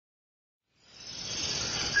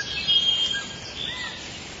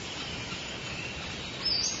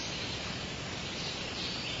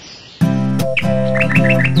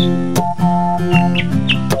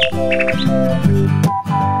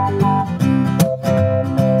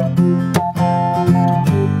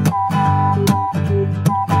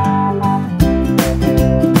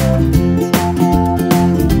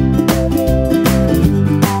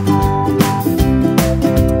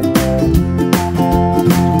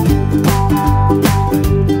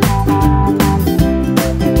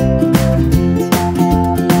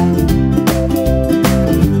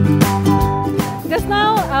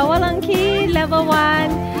level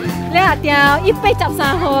 1 แล้วเดี๋ยวอีไปจับสา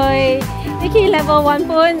หอยอีขี่ level 1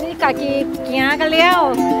ปุ่นอีกะกีเกียกันแล้ว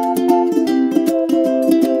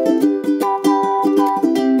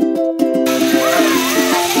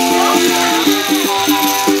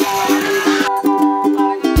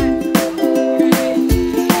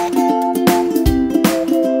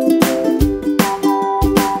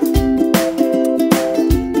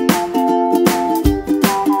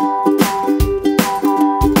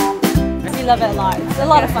I love it a lot. It's a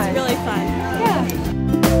lot of fun. It's really fun. Yeah.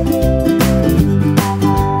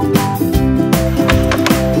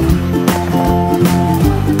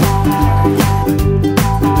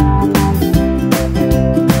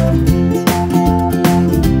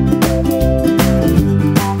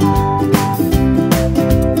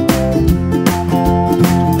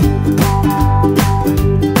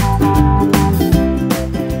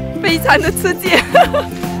 Very 刺激，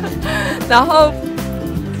然后。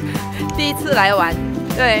 第一次来玩，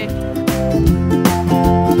对。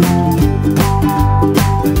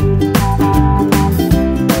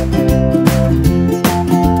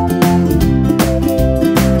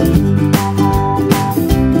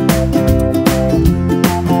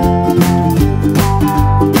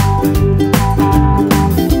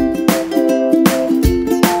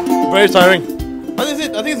Very tiring.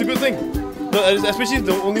 I think it's a good thing. Especially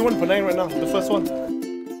the only one Penang right now, the first one.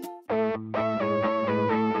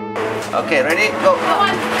 Okay, ready? Go.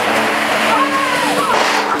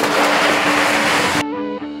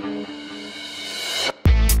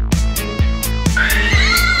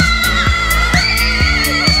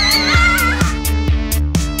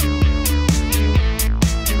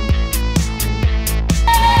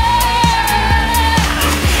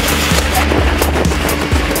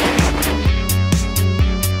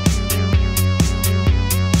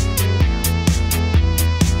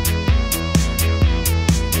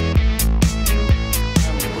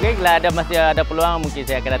 Okay, kalau masih ada peluang mungkin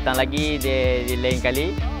saya akan datang lagi di lain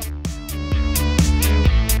kali.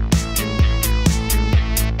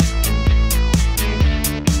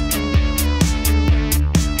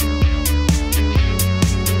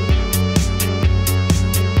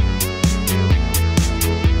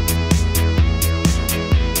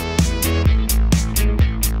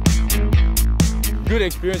 Good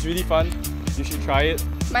experience, really fun. You should try it.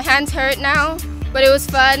 My hands hurt now, but it was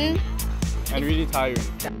fun. And really tiring.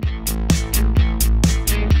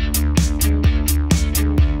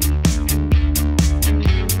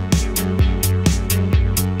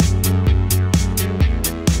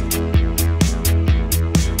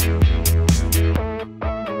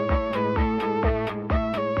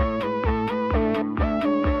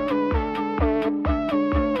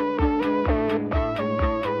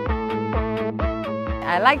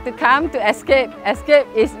 I like to come to Escape. Escape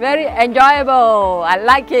is very enjoyable. I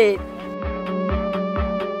like it.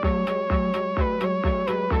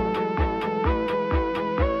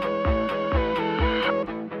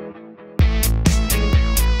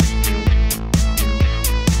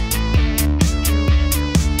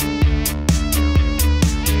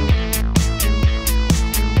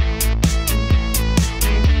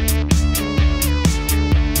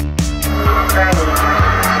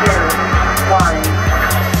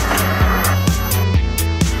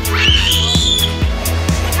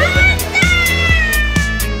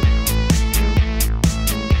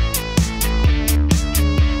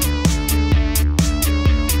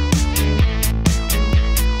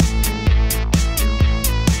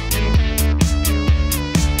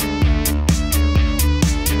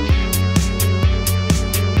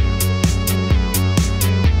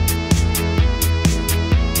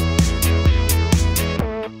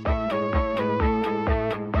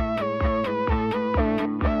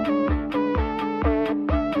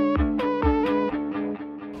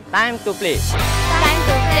 Time to play. Time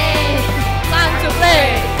to play. Time to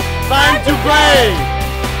play. Time to play!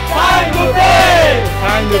 Time to play!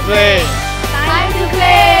 Time to play! Time to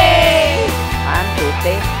play. Time to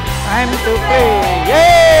take. Time to play.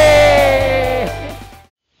 Yay!